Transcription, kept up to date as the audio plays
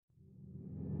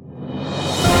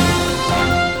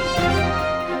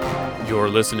You're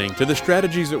listening to the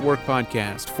Strategies at Work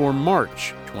podcast for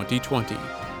March 2020.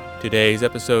 Today's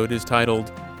episode is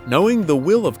titled, Knowing the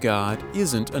Will of God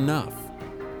Isn't Enough.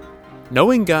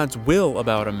 Knowing God's will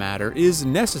about a matter is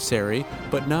necessary,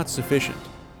 but not sufficient.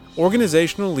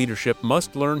 Organizational leadership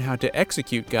must learn how to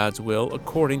execute God's will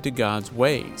according to God's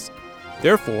ways.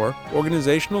 Therefore,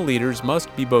 organizational leaders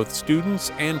must be both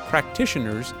students and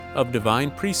practitioners of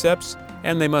divine precepts,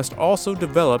 and they must also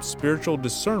develop spiritual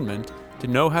discernment to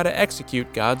know how to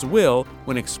execute God's will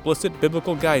when explicit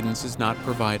biblical guidance is not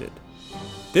provided.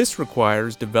 This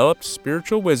requires developed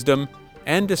spiritual wisdom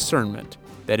and discernment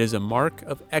that is a mark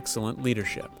of excellent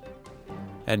leadership.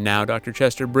 And now Dr.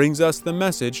 Chester brings us the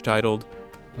message titled,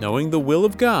 Knowing the Will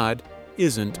of God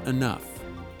Isn't Enough.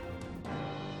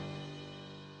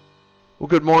 Well,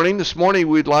 good morning. This morning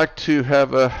we'd like to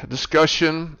have a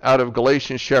discussion out of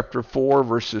Galatians chapter 4,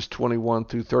 verses 21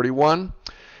 through 31.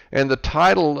 And the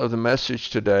title of the message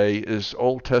today is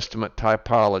Old Testament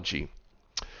Typology.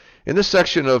 In this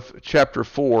section of chapter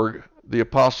 4, the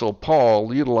Apostle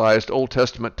Paul utilized Old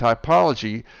Testament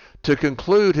typology to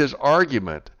conclude his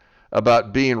argument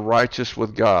about being righteous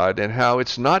with God and how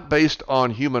it's not based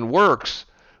on human works,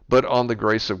 but on the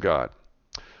grace of God.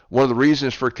 One of the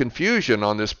reasons for confusion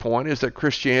on this point is that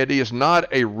Christianity is not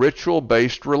a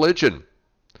ritual-based religion.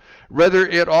 Rather,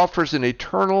 it offers an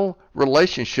eternal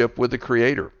relationship with the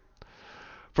Creator.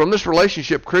 From this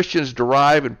relationship, Christians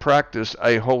derive and practice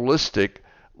a holistic,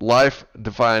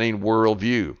 life-defining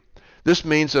worldview. This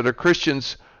means that a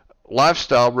Christian's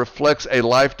lifestyle reflects a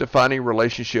life-defining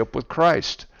relationship with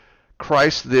Christ.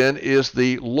 Christ, then, is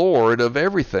the Lord of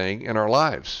everything in our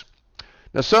lives.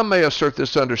 Now, some may assert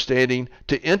this understanding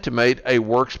to intimate a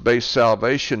works-based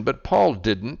salvation, but Paul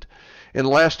didn't. In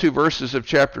the last two verses of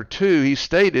chapter 2, he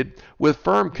stated with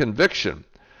firm conviction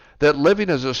that living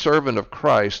as a servant of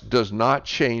Christ does not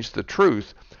change the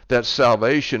truth that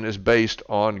salvation is based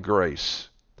on grace.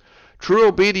 True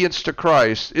obedience to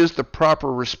Christ is the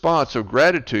proper response of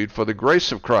gratitude for the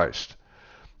grace of Christ.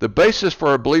 The basis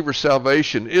for a believer's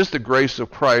salvation is the grace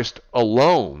of Christ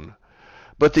alone,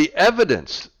 but the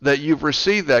evidence that you've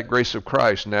received that grace of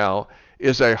Christ now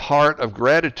is a heart of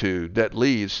gratitude that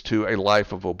leads to a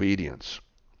life of obedience.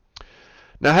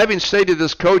 Now, having stated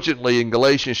this cogently in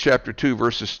Galatians chapter 2,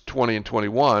 verses 20 and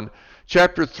 21,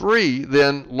 chapter 3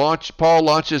 then Paul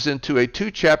launches into a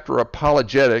two-chapter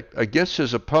apologetic against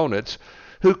his opponents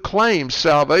who claim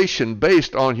salvation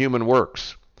based on human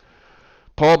works.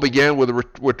 Paul began with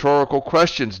rhetorical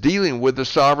questions dealing with the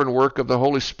sovereign work of the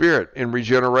Holy Spirit in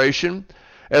regeneration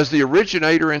as the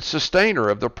originator and sustainer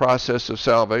of the process of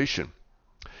salvation.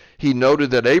 He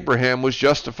noted that Abraham was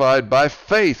justified by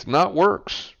faith, not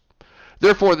works.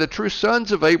 Therefore, the true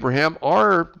sons of Abraham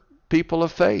are people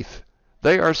of faith.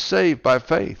 They are saved by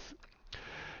faith.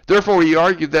 Therefore, he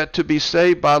argued that to be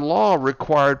saved by law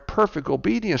required perfect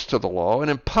obedience to the law, an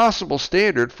impossible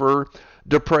standard for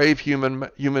depraved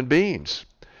human beings.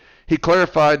 He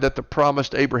clarified that the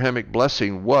promised Abrahamic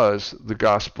blessing was the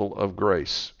gospel of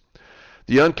grace.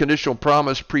 The unconditional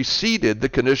promise preceded the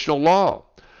conditional law,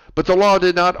 but the law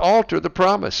did not alter the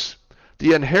promise.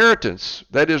 The inheritance,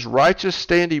 that is righteous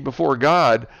standing before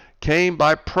God, came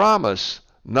by promise,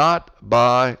 not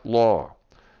by law.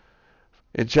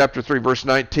 In chapter 3, verse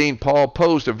 19, Paul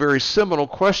posed a very seminal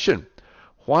question.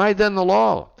 Why then the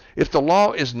law? If the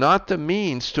law is not the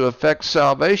means to effect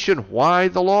salvation, why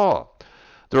the law?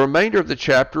 The remainder of the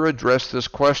chapter addressed this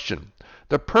question.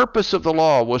 The purpose of the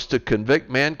law was to convict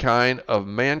mankind of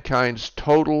mankind's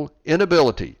total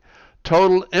inability,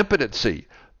 total impotency,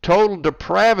 total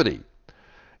depravity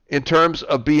in terms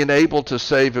of being able to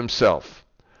save himself.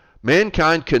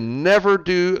 Mankind can never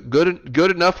do good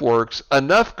enough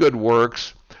good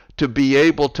works to be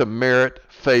able to merit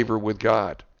favor with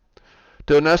God.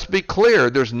 To us be clear,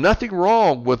 there's nothing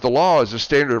wrong with the law as a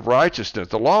standard of righteousness.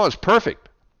 The law is perfect.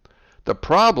 The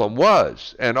problem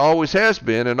was, and always has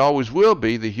been, and always will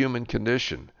be, the human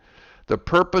condition. The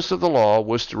purpose of the law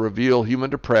was to reveal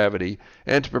human depravity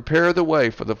and to prepare the way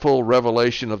for the full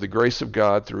revelation of the grace of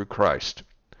God through Christ.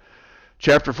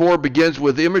 Chapter 4 begins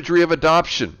with imagery of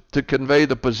adoption to convey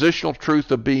the positional truth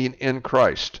of being in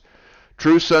Christ.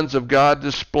 True sons of God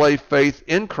display faith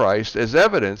in Christ as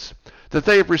evidence that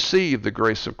they have received the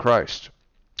grace of Christ.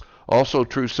 Also,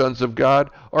 true sons of God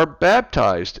are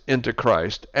baptized into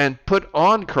Christ and put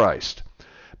on Christ.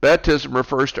 Baptism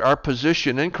refers to our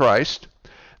position in Christ.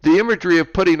 The imagery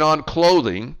of putting on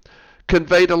clothing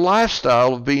conveyed a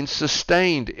lifestyle of being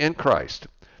sustained in Christ.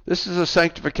 This is a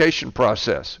sanctification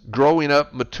process, growing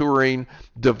up, maturing,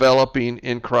 developing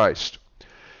in Christ.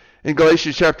 In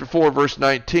Galatians chapter 4, verse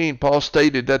 19, Paul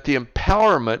stated that the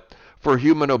empowerment for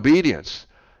human obedience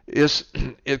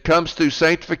it comes through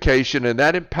sanctification, and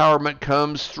that empowerment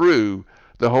comes through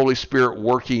the Holy Spirit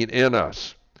working in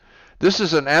us. This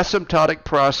is an asymptotic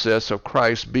process of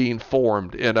Christ being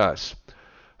formed in us.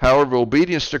 However,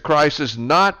 obedience to Christ is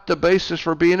not the basis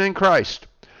for being in Christ.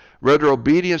 Rather,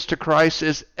 obedience to Christ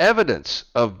is evidence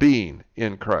of being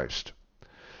in Christ.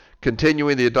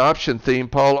 Continuing the adoption theme,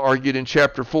 Paul argued in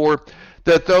chapter 4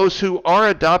 that those who are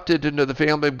adopted into the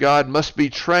family of God must be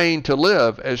trained to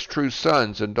live as true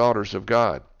sons and daughters of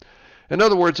God. In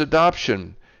other words,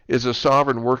 adoption is a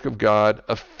sovereign work of God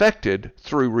effected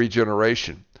through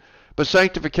regeneration. But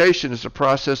sanctification is a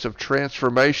process of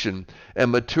transformation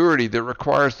and maturity that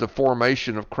requires the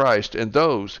formation of Christ and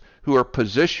those who are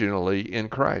positionally in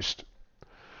Christ.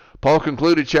 Paul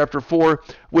concluded chapter 4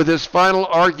 with his final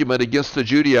argument against the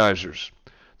Judaizers.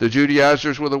 The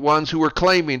Judaizers were the ones who were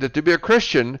claiming that to be a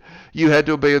Christian, you had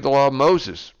to obey the law of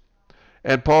Moses.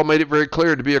 And Paul made it very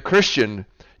clear, to be a Christian,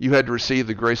 you had to receive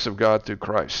the grace of God through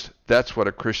Christ. That's what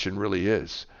a Christian really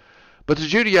is. But the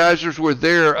Judaizers were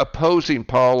there opposing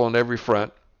Paul on every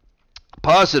front,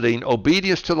 positing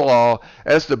obedience to the law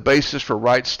as the basis for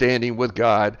right standing with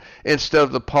God instead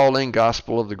of the Pauline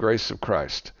gospel of the grace of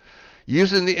Christ.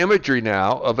 Using the imagery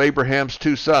now of Abraham's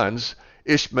two sons,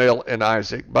 Ishmael and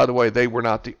Isaac. By the way, they were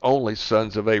not the only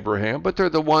sons of Abraham, but they're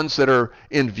the ones that are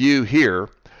in view here.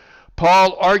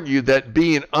 Paul argued that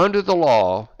being under the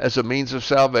law as a means of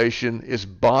salvation is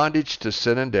bondage to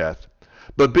sin and death,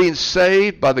 but being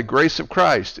saved by the grace of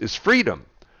Christ is freedom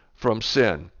from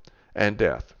sin and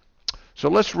death. So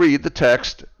let's read the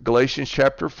text, Galatians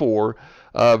chapter 4,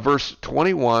 verse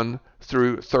 21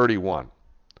 through 31.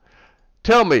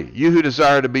 Tell me, you who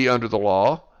desire to be under the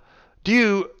law, do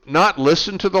you not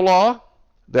listen to the law?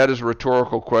 That is a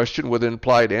rhetorical question with an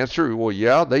implied answer. Well,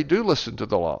 yeah, they do listen to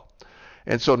the law.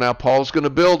 And so now Paul's going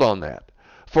to build on that.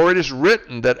 For it is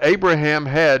written that Abraham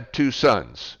had two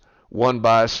sons, one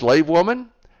by a slave woman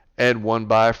and one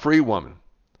by a free woman.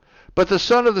 But the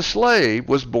son of the slave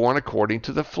was born according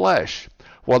to the flesh,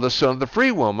 while the son of the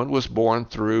free woman was born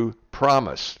through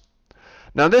promise.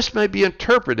 Now this may be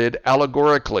interpreted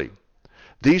allegorically.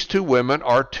 These two women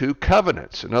are two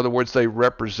covenants. In other words, they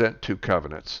represent two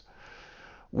covenants.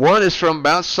 One is from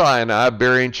Mount Sinai,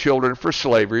 bearing children for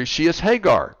slavery. She is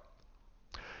Hagar.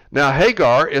 Now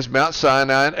Hagar is Mount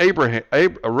Sinai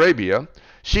in Arabia.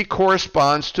 She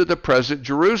corresponds to the present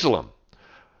Jerusalem,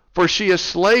 for she is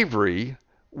slavery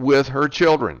with her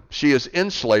children. She is in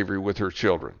slavery with her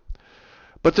children.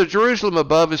 But the Jerusalem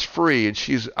above is free, and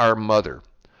she's our mother.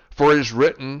 For it is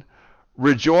written,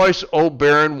 Rejoice, O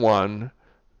barren one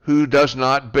who does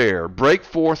not bear. Break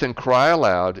forth and cry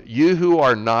aloud, you who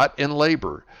are not in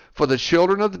labor. For the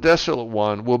children of the desolate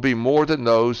one will be more than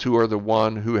those who are the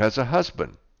one who has a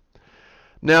husband.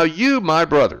 Now you, my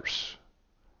brothers,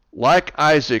 like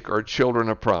Isaac, are children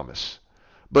of promise.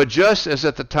 But just as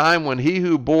at the time when he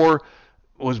who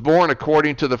was born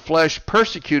according to the flesh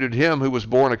persecuted him who was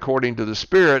born according to the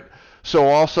Spirit, so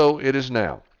also it is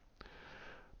now.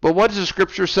 But what does the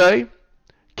Scripture say?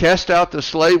 Cast out the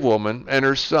slave woman and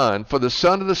her son, for the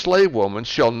son of the slave woman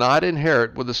shall not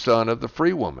inherit with the son of the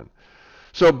free woman.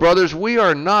 So, brothers, we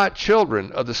are not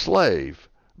children of the slave,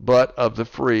 but of the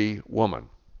free woman.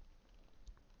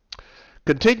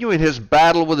 Continuing his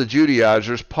battle with the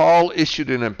Judaizers, Paul issued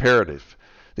an imperative.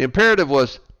 The imperative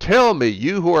was, tell me,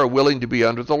 you who are willing to be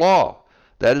under the law.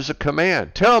 That is a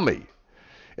command. Tell me.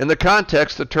 In the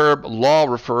context, the term law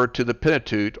referred to the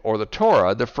Pentateuch, or the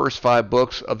Torah, the first 5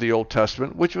 books of the Old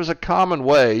Testament, which was a common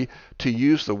way to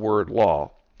use the word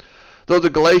law. Though the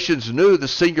Galatians knew the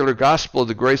singular gospel of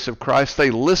the grace of Christ,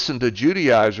 they listened to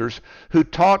Judaizers who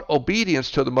taught obedience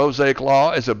to the Mosaic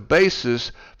law as a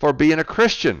basis for being a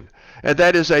Christian, and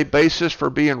that is a basis for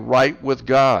being right with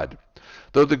God.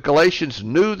 Though the Galatians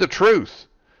knew the truth,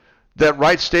 that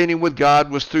right standing with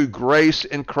God was through grace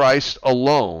in Christ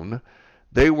alone,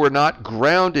 they were not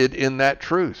grounded in that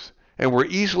truth and were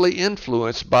easily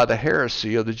influenced by the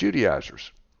heresy of the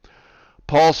Judaizers.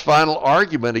 Paul's final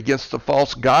argument against the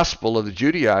false gospel of the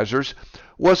Judaizers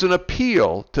was an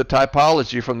appeal to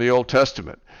typology from the Old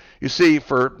Testament. You see,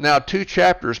 for now 2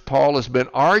 chapters, Paul has been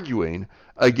arguing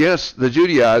against the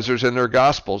Judaizers and their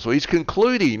gospel. So he's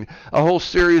concluding a whole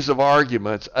series of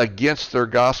arguments against their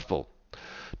gospel.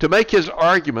 To make his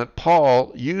argument,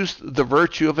 Paul used the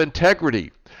virtue of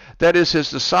integrity. That is, his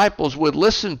disciples would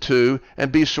listen to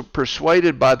and be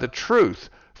persuaded by the truth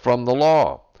from the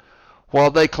law. While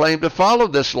they claimed to follow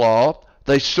this law,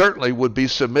 they certainly would be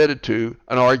submitted to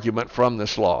an argument from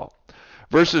this law.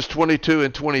 Verses 22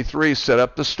 and 23 set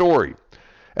up the story.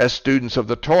 As students of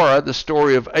the Torah, the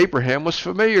story of Abraham was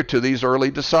familiar to these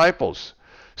early disciples.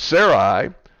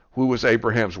 Sarai who was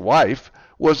Abraham's wife,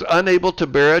 was unable to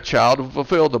bear a child to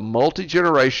fulfill the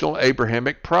multi-generational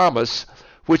Abrahamic promise,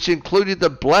 which included the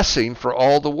blessing for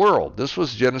all the world. This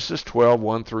was Genesis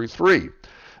 12:1 through 3.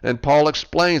 And Paul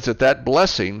explains that that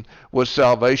blessing was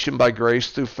salvation by grace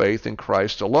through faith in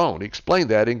Christ alone. He explained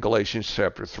that in Galatians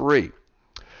chapter 3.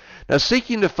 Now,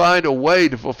 seeking to find a way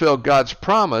to fulfill God's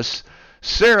promise,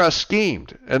 Sarah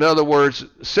schemed. In other words,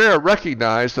 Sarah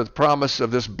recognized that the promise of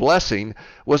this blessing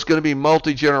was going to be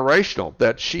multi-generational,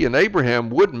 that she and Abraham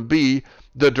wouldn't be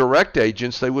the direct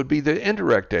agents, they would be the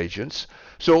indirect agents.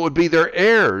 So it would be their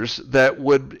heirs that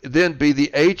would then be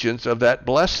the agents of that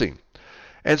blessing.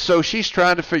 And so she's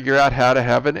trying to figure out how to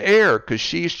have an heir because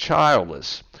she's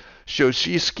childless. So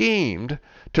she schemed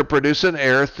to produce an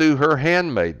heir through her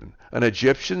handmaiden, an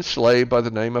Egyptian slave by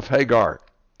the name of Hagar.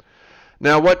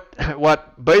 Now,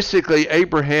 what basically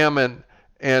Abraham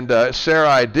and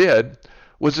Sarai did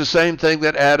was the same thing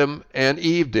that Adam and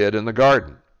Eve did in the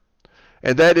garden.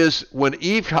 And that is, when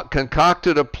Eve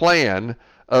concocted a plan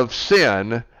of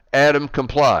sin, Adam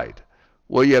complied.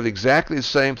 Well, you have exactly the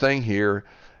same thing here.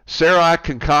 Sarai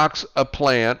concocts a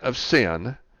plan of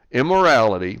sin,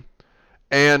 immorality,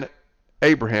 and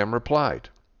Abraham replied.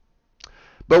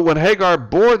 But when Hagar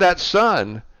bore that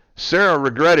son, Sarah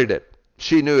regretted it.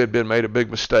 She knew it had been made a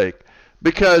big mistake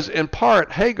because, in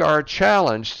part, Hagar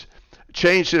changed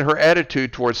in her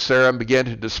attitude towards Sarah and began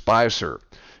to despise her.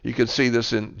 You can see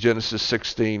this in Genesis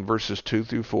 16, verses 2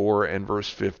 through 4 and verse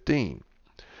 15.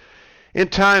 In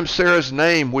time, Sarah's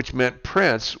name, which meant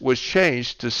prince, was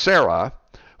changed to Sarah,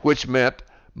 which meant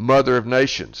mother of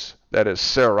nations. That is,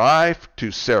 Sarai to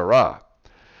Sarah.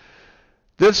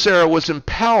 Then Sarah was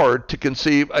empowered to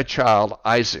conceive a child,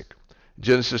 Isaac.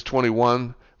 Genesis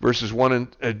 21, verses 1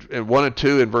 and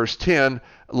 2 and verse 10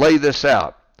 lay this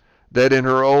out, that in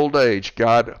her old age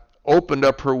God opened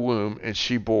up her womb and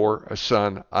she bore a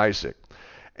son, Isaac.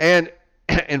 And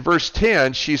in verse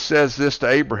 10 she says this to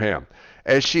Abraham.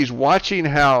 As she's watching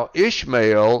how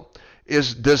Ishmael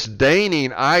is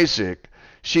disdaining Isaac,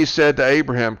 she said to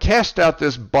Abraham, "Cast out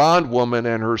this bondwoman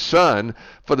and her son,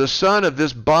 for the son of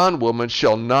this bondwoman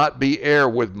shall not be heir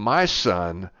with my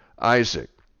son, Isaac."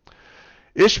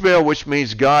 Ishmael, which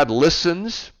means God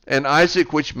listens, and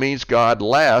Isaac, which means God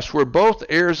laughs, were both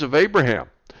heirs of Abraham.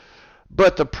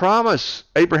 But the promise,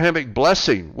 Abrahamic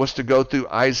blessing, was to go through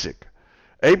Isaac.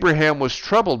 Abraham was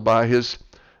troubled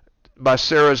by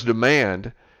Sarah's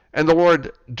demand, and the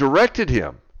Lord directed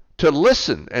him to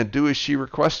listen and do as she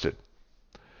requested.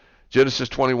 Genesis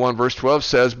 21 verse 12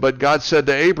 says, "But God said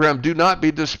to Abraham, do not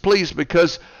be displeased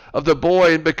because of the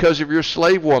boy and because of your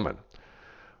slave woman.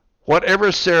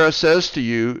 Whatever Sarah says to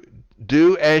you,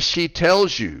 do as she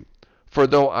tells you, for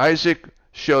through Isaac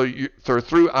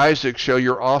shall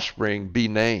your offspring be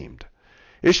named."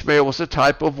 Ishmael was a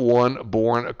type of one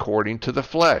born according to the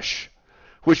flesh,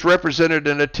 which represented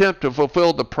an attempt to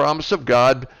fulfill the promise of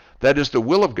God, that is the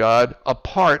will of God,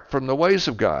 apart from the ways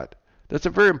of God. That's a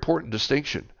very important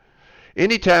distinction.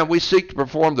 Anytime we seek to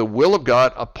perform the will of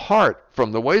God apart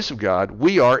from the ways of God,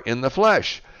 we are in the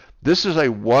flesh. This is a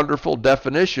wonderful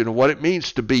definition of what it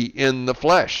means to be in the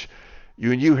flesh.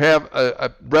 You have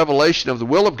a revelation of the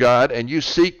will of God, and you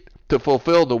seek to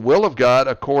fulfill the will of God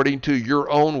according to your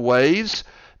own ways.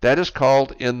 That is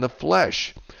called in the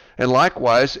flesh. And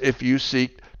likewise, if you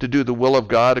seek to do the will of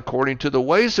God according to the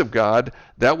ways of God,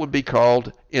 that would be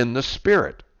called in the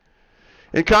Spirit.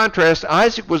 In contrast,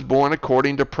 Isaac was born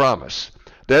according to promise.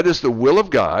 That is, the will of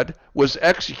God was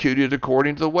executed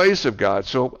according to the ways of God.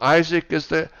 So Isaac is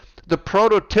the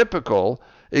prototypical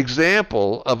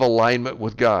example of alignment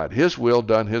with God, his will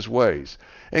done his ways.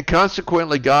 And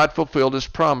consequently, God fulfilled his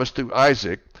promise through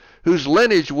Isaac, whose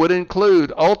lineage would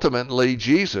include ultimately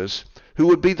Jesus, who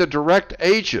would be the direct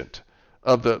agent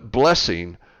of the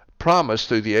blessing promised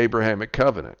through the Abrahamic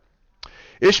covenant.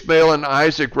 Ishmael and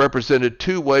Isaac represented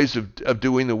two ways of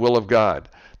doing the will of God.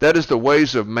 That is, the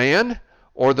ways of man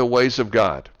or the ways of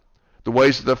God. The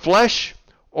ways of the flesh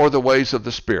or the ways of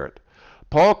the Spirit.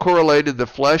 Paul correlated the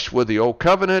flesh with the Old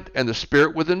Covenant and the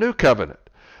Spirit with the New Covenant.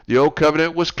 The Old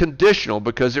Covenant was conditional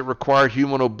because it required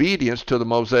human obedience to the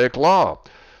Mosaic Law.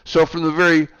 So from the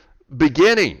very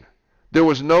beginning, there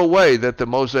was no way that the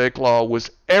Mosaic Law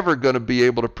was ever going to be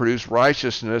able to produce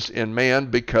righteousness in man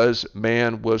because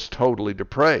man was totally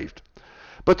depraved.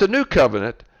 But the New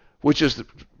Covenant, which is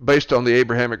based on the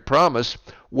Abrahamic promise,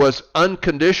 was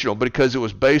unconditional because it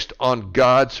was based on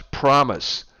God's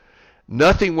promise.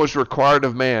 Nothing was required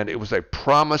of man. It was a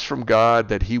promise from God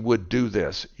that he would do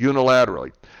this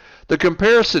unilaterally. The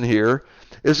comparison here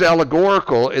is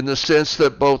allegorical in the sense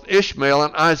that both Ishmael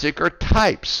and Isaac are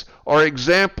types are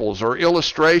examples or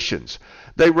illustrations.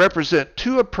 They represent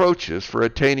two approaches for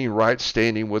attaining right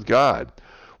standing with God,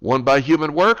 one by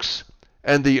human works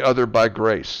and the other by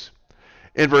grace.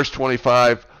 In verse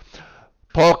 25,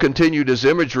 Paul continued his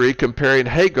imagery comparing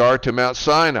Hagar to Mount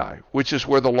Sinai, which is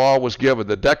where the law was given.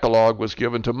 The Decalogue was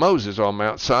given to Moses on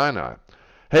Mount Sinai.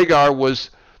 Hagar was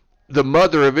the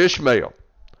mother of Ishmael.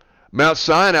 Mount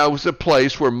Sinai was the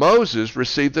place where Moses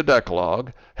received the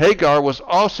Decalogue. Hagar was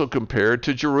also compared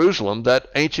to Jerusalem, that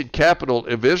ancient capital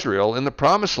of Israel in the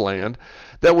Promised Land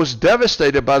that was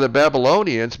devastated by the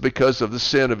Babylonians because of the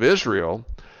sin of Israel,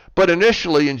 but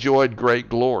initially enjoyed great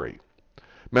glory.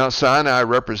 Mount Sinai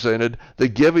represented the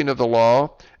giving of the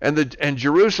law, and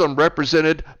Jerusalem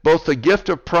represented both the gift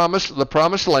of the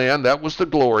promised land, that was the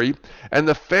glory, and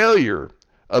the failure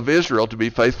of Israel to be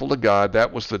faithful to God,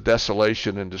 that was the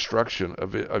desolation and destruction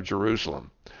of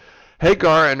Jerusalem.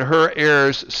 Hagar and her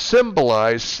heirs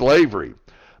symbolize slavery,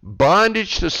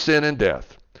 bondage to sin and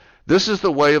death. This is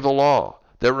the way of the law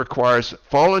that requires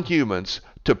fallen humans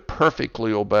to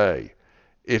perfectly obey.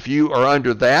 If you are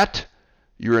under that,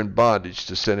 you're in bondage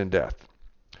to sin and death.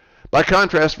 By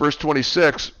contrast, verse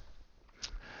 26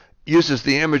 uses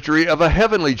the imagery of a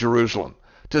heavenly Jerusalem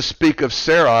to speak of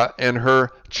Sarah and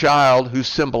her child who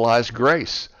symbolized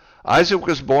grace. Isaac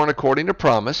was born according to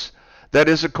promise, that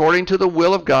is, according to the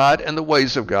will of God and the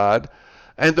ways of God,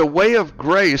 and the way of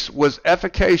grace was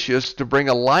efficacious to bring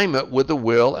alignment with the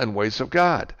will and ways of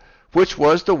God, which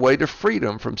was the way to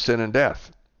freedom from sin and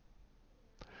death.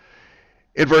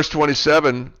 In verse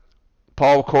 27,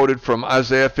 Paul quoted from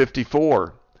Isaiah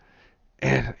 54,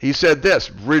 and he said this,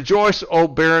 "Rejoice, O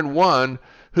barren one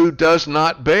who does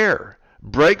not bear.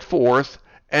 Break forth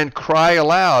and cry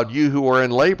aloud, you who are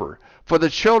in labor. For the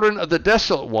children of the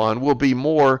desolate one will be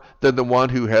more than the one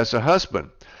who has a husband."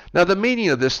 Now the meaning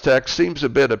of this text seems a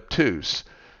bit obtuse.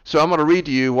 So I'm going to read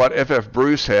to you what F.F.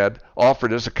 Bruce had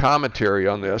offered as a commentary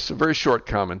on this, a very short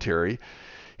commentary.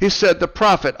 He said the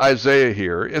prophet Isaiah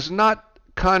here is not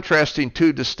contrasting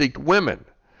two distinct women.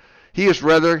 He is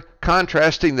rather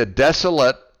contrasting the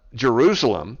desolate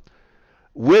Jerusalem,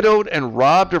 widowed and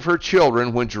robbed of her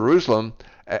children with Jerusalem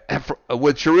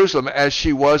as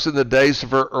she was in the days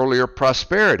of her earlier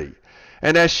prosperity,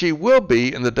 and as she will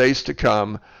be in the days to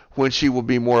come when she will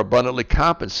be more abundantly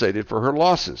compensated for her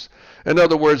losses. In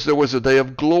other words, there was a day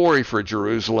of glory for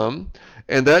Jerusalem,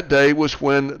 and that day was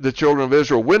when the children of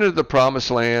Israel went into the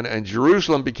promised land and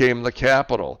Jerusalem became the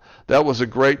capital. That was a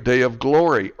great day of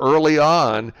glory early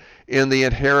on in the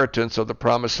inheritance of the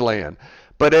promised land.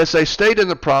 But as they stayed in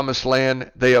the promised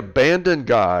land, they abandoned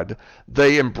God.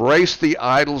 They embraced the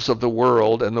idols of the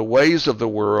world and the ways of the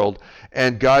world,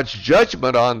 and God's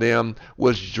judgment on them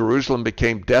was Jerusalem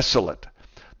became desolate.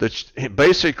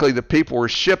 Basically, the people were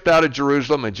shipped out of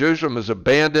Jerusalem, and Jerusalem was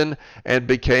abandoned and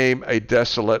became a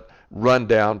desolate,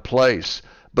 rundown place.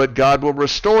 But God will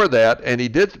restore that, and he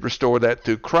did restore that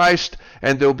through Christ,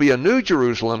 and there'll be a new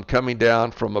Jerusalem coming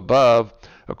down from above,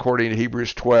 according to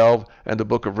Hebrews 12 and the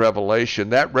book of Revelation.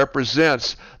 That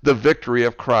represents the victory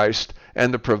of Christ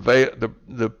and the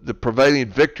prevailing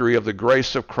victory of the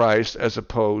grace of Christ as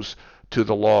opposed to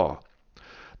the law.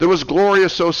 There was glory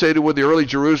associated with the early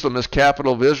Jerusalem as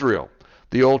capital of Israel,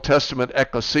 the Old Testament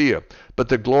ecclesia, but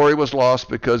the glory was lost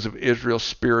because of Israel's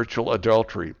spiritual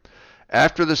adultery.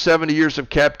 After the 70 years of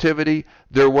captivity,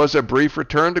 there was a brief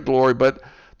return to glory, but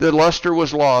the luster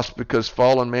was lost because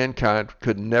fallen mankind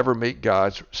could never meet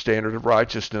God's standard of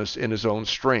righteousness in his own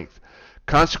strength.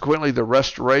 Consequently, the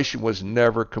restoration was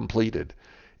never completed.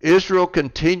 Israel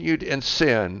continued in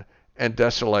sin and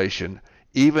desolation,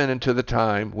 even into the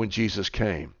time when Jesus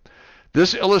came.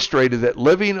 This illustrated that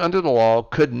living under the law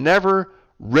could never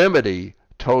remedy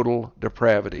total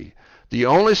depravity. The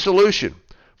only solution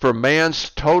for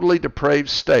man's totally depraved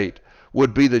state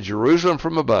would be the Jerusalem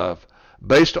from above,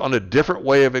 based on a different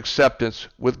way of acceptance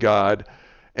with God,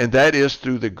 and that is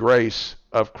through the grace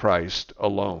of Christ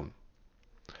alone.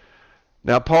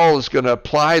 Now, Paul is going to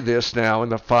apply this now in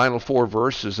the final 4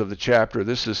 verses of the chapter.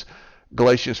 This is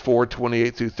Galatians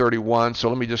 4:28 through 31, so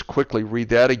let me just quickly read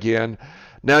that again.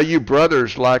 "Now you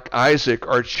brothers, like Isaac,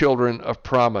 are children of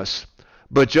promise.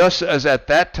 But just as at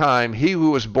that time he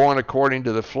who was born according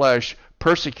to the flesh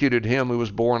persecuted him who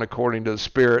was born according to the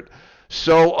Spirit,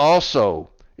 so also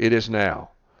it is now.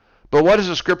 But what does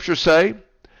the Scripture say?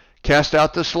 Cast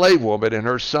out the slave woman and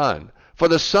her son, for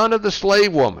the son of the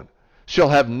slave woman shall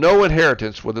have no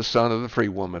inheritance with the son of the free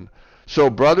woman. So,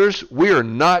 brothers, we are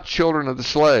not children of the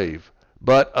slave,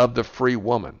 but of the free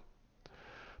woman."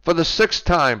 For the 6th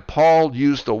time, Paul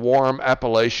used the warm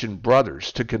appellation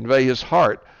brothers to convey his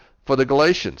heart for the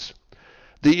Galatians.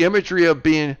 The imagery of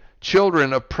being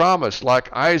children of promise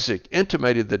like Isaac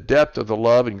intimated the depth of the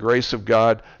love and grace of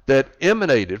God that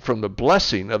emanated from the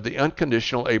blessing of the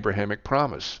unconditional Abrahamic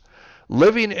promise.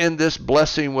 Living in this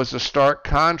blessing was a stark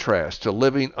contrast to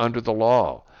living under the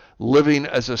law, living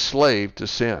as a slave to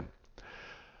sin.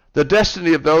 The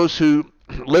destiny of those who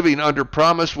living under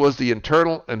promise was the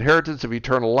eternal inheritance of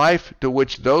eternal life, to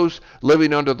which those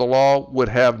living under the law would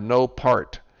have no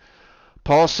part.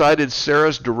 Paul cited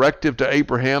Sarah's directive to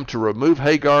Abraham to remove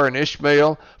Hagar and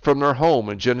Ishmael from their home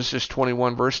in Genesis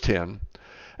 21, verse 10.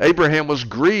 Abraham was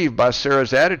grieved by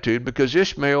Sarah's attitude because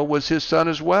Ishmael was his son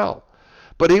as well.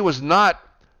 But he was not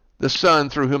the son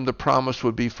through whom the promise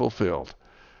would be fulfilled.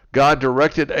 God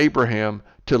directed Abraham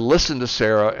to listen to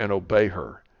Sarah and obey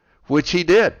her, which he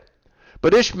did.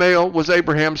 But Ishmael was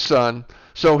Abraham's son,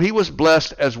 so he was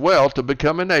blessed as well to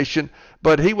become a nation,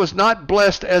 but he was not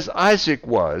blessed as Isaac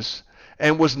was,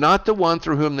 and was not the one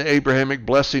through whom the Abrahamic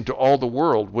blessing to all the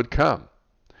world would come.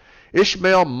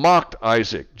 Ishmael mocked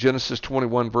Isaac, Genesis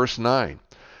 21, verse 9.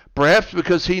 Perhaps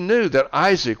because he knew that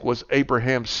Isaac was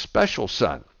Abraham's special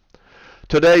son.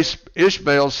 Today,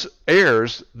 Ishmael's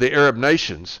heirs, the Arab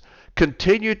nations,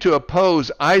 continue to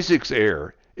oppose Isaac's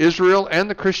heir, Israel and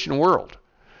the Christian world.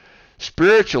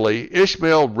 Spiritually,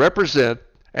 Ishmael represents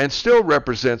and still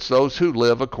represents those who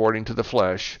live according to the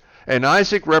flesh, and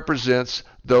Isaac represents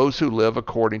those who live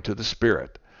according to the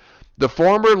Spirit. The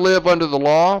former live under the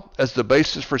law as the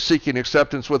basis for seeking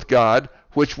acceptance with God,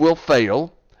 which will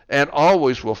fail, and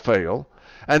always will fail,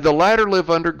 and the latter live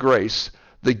under grace,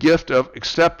 the gift of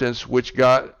acceptance with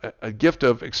God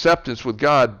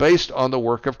based on the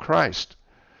work of Christ.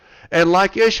 And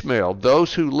like Ishmael,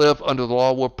 those who live under the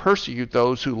law will persecute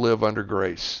those who live under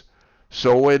grace.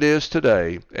 So it is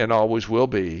today and always will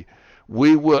be.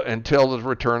 We will until the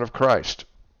return of Christ.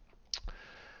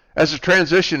 As a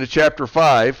transition to chapter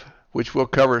 5, which we'll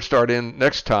start in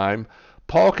next time,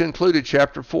 Paul concluded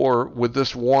chapter 4 with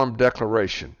this warm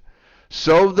declaration.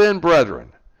 So then,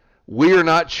 brethren, we are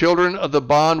not children of the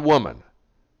bondwoman,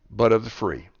 but of the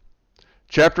free.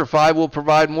 Chapter 5 will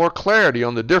provide more clarity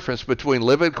on the difference between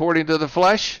living according to the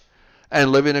flesh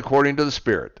and living according to the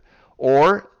Spirit,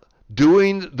 or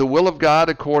doing the will of God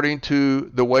according to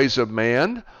the ways of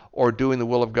man, or doing the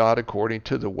will of God according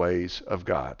to the ways of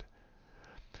God.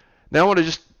 Now I want to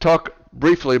just talk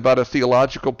briefly about a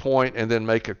theological point and then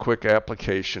make a quick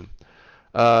application.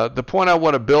 The point I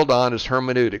want to build on is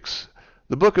hermeneutics.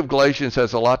 The book of Galatians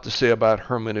has a lot to say about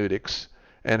hermeneutics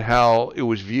and how it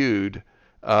was viewed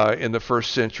in the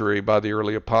first century by the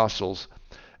early apostles.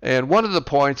 And one of the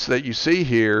points that you see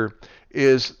here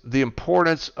is the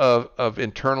importance of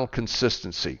internal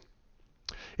consistency.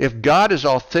 If God is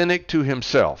authentic to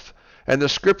himself, and the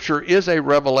Scripture is a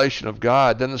revelation of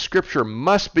God, then the Scripture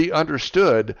must be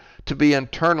understood to be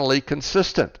internally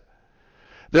consistent.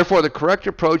 Therefore, the correct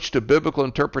approach to biblical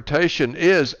interpretation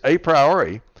is, a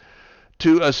priori,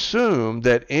 to assume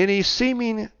that any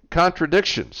seeming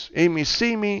contradictions, any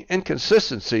seeming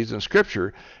inconsistencies in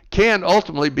Scripture can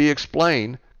ultimately be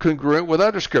explained congruent with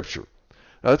other Scripture.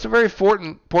 Now, that's a very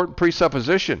important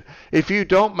presupposition. If you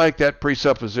don't make that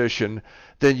presupposition,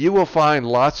 then you will find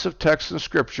lots of texts and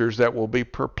scriptures that will be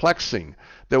perplexing,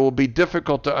 that will be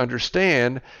difficult to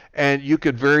understand, and you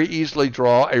could very easily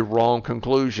draw a wrong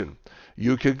conclusion.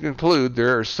 You could conclude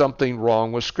there is something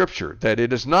wrong with Scripture, that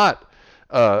it is not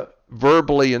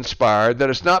verbally inspired, that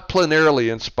it's not plenarily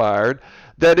inspired,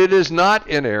 that it is not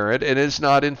inerrant, and it's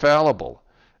not infallible.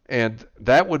 And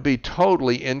that would be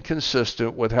totally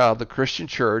inconsistent with how the Christian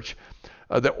church,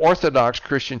 the Orthodox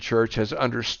Christian church, has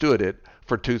understood it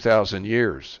for 2,000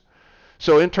 years.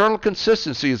 So internal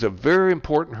consistency is a very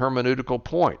important hermeneutical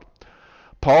point.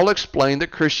 Paul explained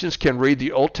that Christians can read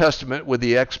the Old Testament with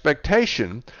the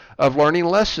expectation of learning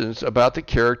lessons about the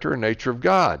character and nature of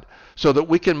God, so that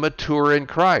we can mature in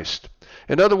Christ.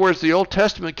 In other words, the Old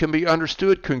Testament can be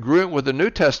understood congruent with the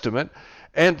New Testament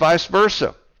and vice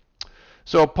versa.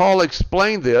 So Paul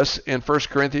explained this in 1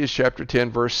 Corinthians chapter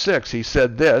 10, verse 6. He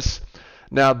said this,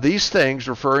 "Now these things,"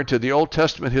 referring to the Old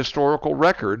Testament historical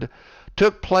record,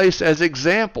 "took place as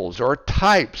examples or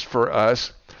types for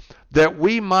us, that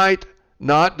we might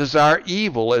not desire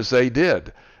evil as they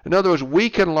did." In other words, we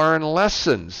can learn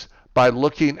lessons by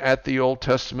looking at the Old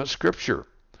Testament Scripture.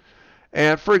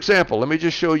 And for example, let me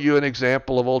just show you an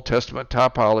example of Old Testament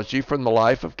typology from the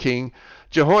life of King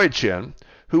Jehoiachin,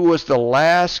 who was the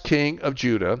last king of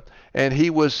Judah, and he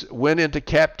went into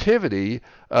captivity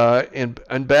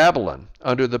in Babylon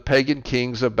under the pagan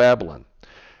kings of Babylon.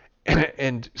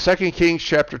 And 2 Kings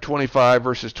chapter 25,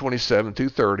 verses 27 through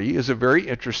 30 is a very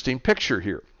interesting picture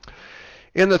here.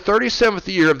 In the 37th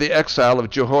year of the exile of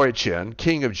Jehoiachin,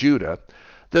 king of Judah,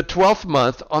 the 12th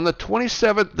month, on the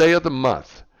 27th day of the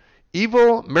month,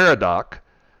 Evil-Merodach,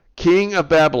 king of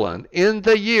Babylon, in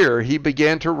the year he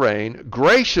began to reign,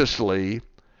 graciously,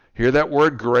 hear that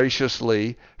word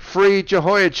graciously, freed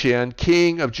Jehoiachin,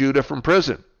 king of Judah, from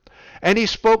prison. And he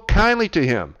spoke kindly to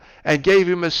him and gave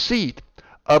him a seat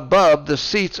above the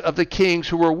seats of the kings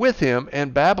who were with him in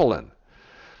Babylon.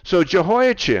 So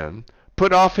Jehoiachin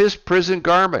put off his prison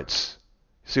garments.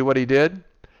 See what he did?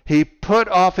 He put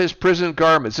off his prison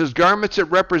garments. His garments that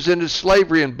represented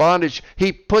slavery and bondage,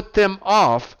 he put them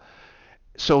off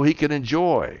so he could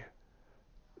enjoy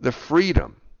the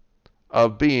freedom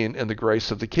of being in the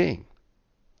grace of the king.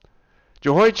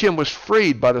 Jehoiachin was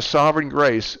freed by the sovereign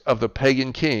grace of the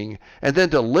pagan king, and then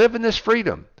to live in this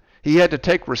freedom, he had to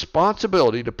take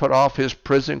responsibility to put off his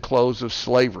prison clothes of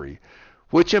slavery,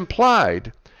 which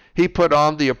implied he put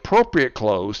on the appropriate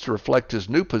clothes to reflect his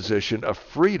new position of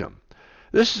freedom.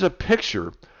 This is a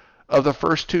picture of the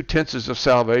first two tenses of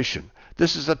salvation.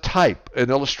 This is a type, an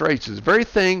illustration. It's the very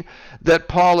thing that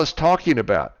Paul is talking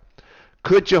about.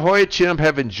 Could Jehoiachin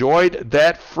have enjoyed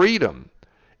that freedom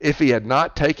if he had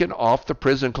not taken off the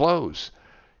prison clothes?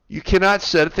 You cannot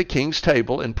sit at the king's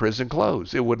table in prison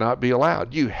clothes. It would not be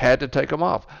allowed. You had to take them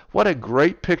off. What a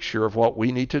great picture of what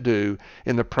we need to do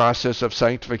in the process of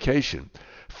sanctification.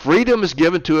 Freedom is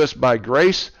given to us by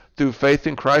grace through faith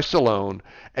in Christ alone,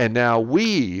 and now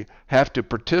we have to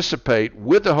participate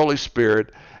with the Holy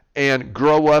Spirit and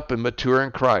grow up and mature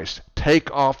in Christ. Take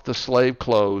off the slave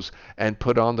clothes and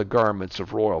put on the garments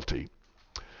of royalty.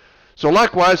 So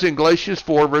likewise in Galatians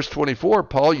 4 verse 24,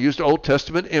 Paul used Old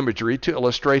Testament imagery to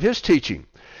illustrate his teaching.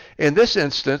 In this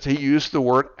instance, he used the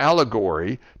word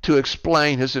allegory to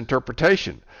explain his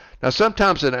interpretation. Now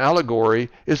sometimes an allegory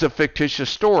is a fictitious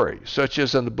story, such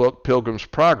as in the book Pilgrim's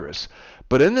Progress.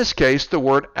 But in this case, the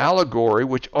word allegory,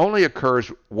 which only occurs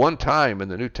one time in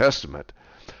the New Testament,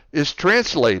 is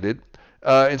translated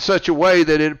in such a way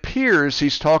that it appears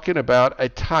he's talking about a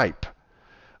type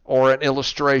or an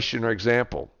illustration or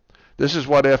example. This is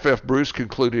what F.F. Bruce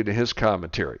concluded in his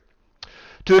commentary.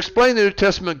 To explain the New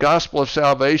Testament gospel of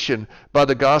salvation by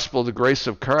the gospel of the grace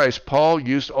of Christ, Paul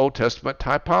used Old Testament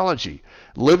typology.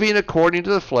 Living according to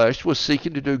the flesh was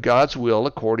seeking to do God's will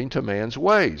according to man's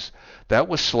ways. That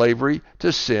was slavery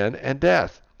to sin and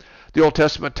death. The Old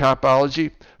Testament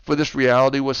typology for this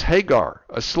reality was Hagar,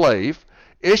 a slave,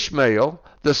 Ishmael,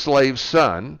 the slave's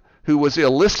son, who was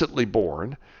illicitly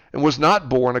born and was not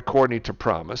born according to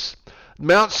promise,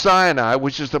 Mount Sinai,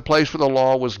 which is the place where the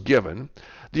law was given,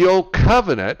 the Old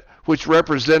Covenant, which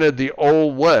represented the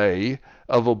old way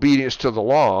of obedience to the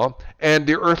law, and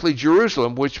the earthly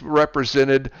Jerusalem, which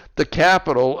represented the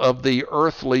capital of the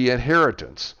earthly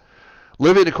inheritance.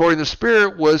 Living according to the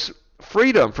Spirit was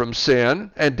freedom from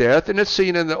sin and death, and it's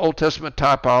seen in the Old Testament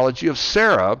typology of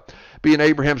Sarah being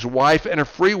Abraham's wife and a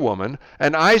free woman,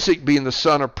 and Isaac being the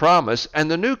son of promise,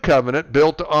 and the new covenant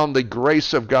built on the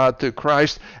grace of God through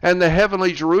Christ, and the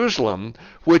heavenly Jerusalem,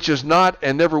 which is not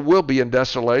and never will be in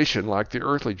desolation like the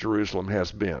earthly Jerusalem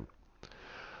has been.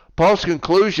 Paul's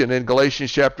conclusion in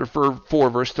Galatians chapter 4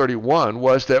 verse 31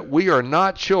 was that we are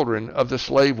not children of the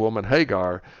slave woman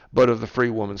Hagar, but of the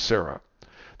free woman Sarah.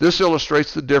 This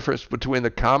illustrates the difference between the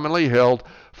commonly held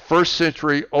first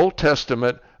century Old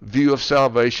Testament view of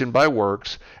salvation by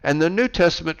works and the New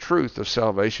Testament truth of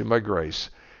salvation by grace.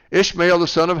 Ishmael, the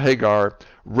son of Hagar,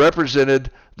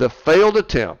 represented the failed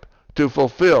attempt to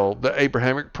fulfill the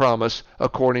Abrahamic promise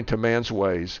according to man's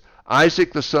ways.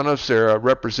 Isaac, the son of Sarah,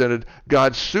 represented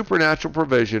God's supernatural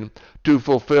provision to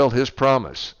fulfill his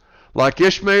promise. Like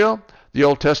Ishmael, the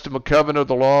Old Testament covenant of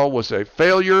the law was a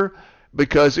failure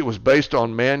because it was based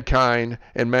on mankind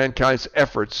and mankind's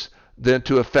efforts then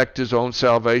to effect his own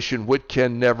salvation, which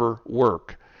can never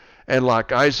work. And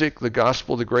like Isaac, the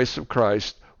gospel of the grace of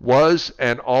Christ was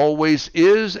and always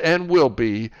is and will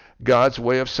be God's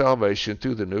way of salvation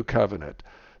through the new covenant.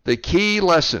 The key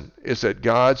lesson is that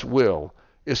God's will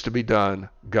is to be done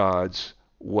God's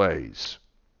ways.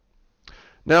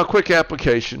 Now, quick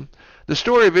application. The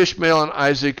story of Ishmael and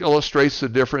Isaac illustrates the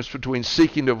difference between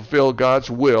seeking to fulfill God's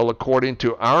will according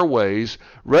to our ways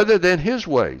rather than his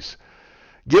ways.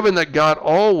 Given that God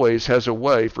always has a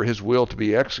way for his will to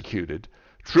be executed,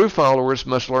 true followers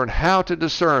must learn how to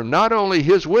discern not only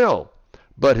his will,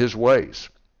 but his ways.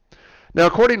 Now,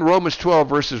 according to Romans 12,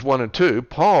 verses 1 and 2,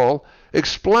 Paul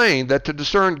explained that to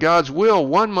discern God's will,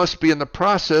 one must be in the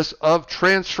process of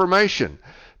transformation.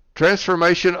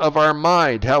 Transformation of our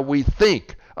mind, how we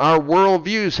think. Our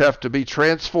worldviews have to be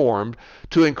transformed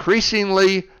to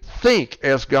increasingly think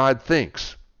as God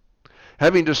thinks.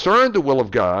 Having discerned the will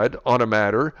of God on a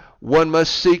matter, one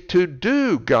must seek to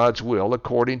do God's will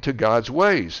according to God's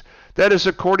ways. That is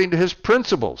according to his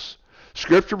principles.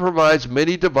 Scripture provides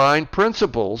many divine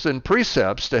principles and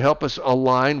precepts to help us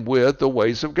align with the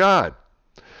ways of God.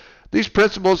 These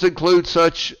principles include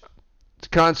such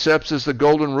concepts as the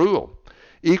Golden Rule,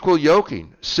 equal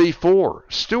yoking, C4,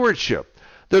 stewardship,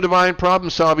 the divine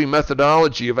problem-solving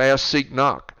methodology of ask, seek,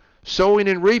 knock, sowing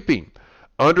and reaping,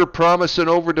 under-promise and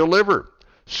over-deliver,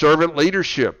 servant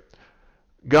leadership,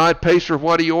 God pays for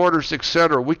what he orders,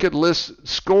 etc. We could list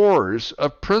scores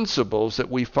of principles that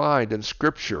we find in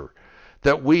Scripture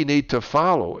that we need to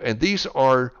follow. And these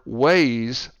are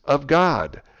ways of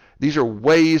God. These are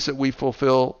ways that we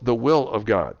fulfill the will of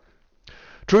God.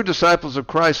 True disciples of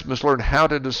Christ must learn how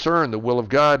to discern the will of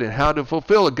God and how to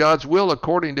fulfill God's will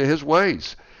according to his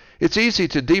ways. It's easy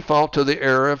to default to the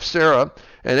error of Sarah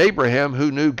and Abraham, who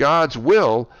knew God's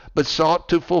will but sought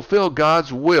to fulfill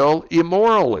God's will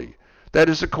immorally. That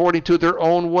is, according to their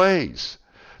own ways.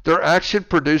 Their action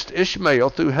produced Ishmael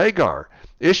through Hagar.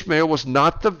 Ishmael was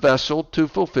not the vessel to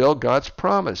fulfill God's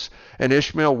promise, and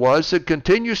Ishmael was and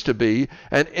continues to be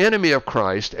an enemy of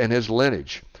Christ and his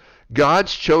lineage.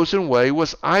 God's chosen way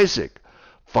was Isaac.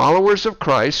 Followers of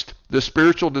Christ, the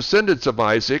spiritual descendants of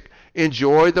Isaac,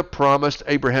 enjoy the promised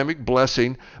Abrahamic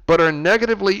blessing, but are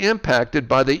negatively impacted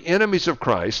by the enemies of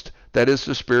Christ, that is,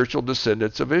 the spiritual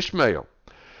descendants of Ishmael.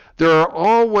 There are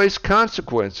always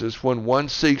consequences when one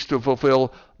seeks to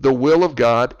fulfill the will of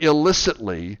God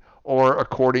illicitly or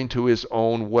according to his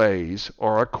own ways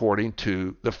or according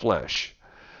to the flesh.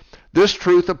 This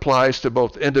truth applies to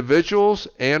both individuals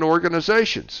and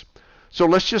organizations. So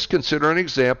let's just consider an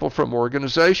example from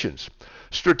organizations.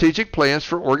 Strategic plans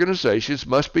for organizations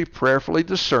must be prayerfully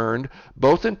discerned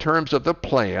both in terms of the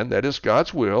plan, that is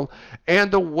God's will,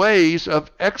 and the ways of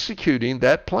executing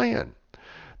that plan.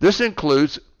 This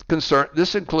includes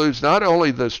not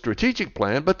only the strategic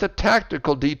plan, but the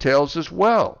tactical details as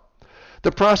well.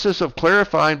 The process of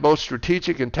clarifying both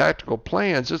strategic and tactical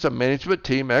plans is a management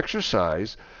team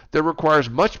exercise that requires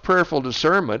much prayerful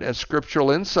discernment and scriptural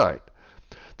insight.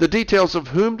 The details of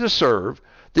whom to serve,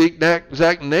 the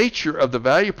exact nature of the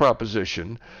value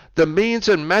proposition, the means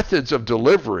and methods of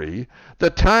delivery, the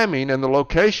timing and the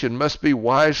location must be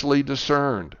wisely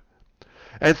discerned.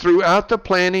 And throughout the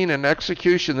planning and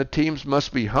execution, the teams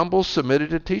must be humble,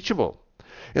 submitted, and teachable.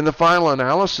 In the final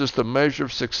analysis, the measure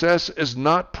of success is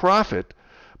not profit,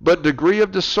 but degree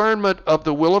of discernment of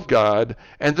the will of God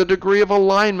and the degree of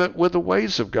alignment with the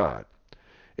ways of God.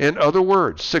 In other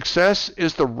words, success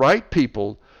is the right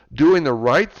people doing the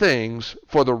right things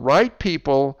for the right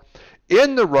people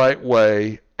in the right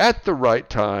way at the right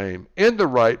time in the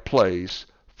right place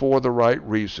for the right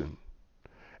reason.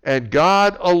 And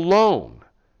God alone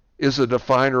is the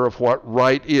definer of what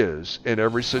right is in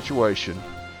every situation,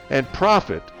 and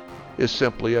profit is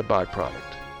simply a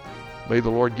byproduct. May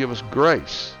the Lord give us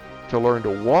grace to learn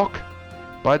to walk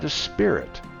by the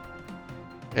Spirit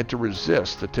and to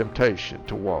resist the temptation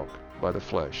to walk by the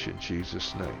flesh. In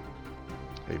Jesus' name,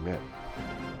 amen.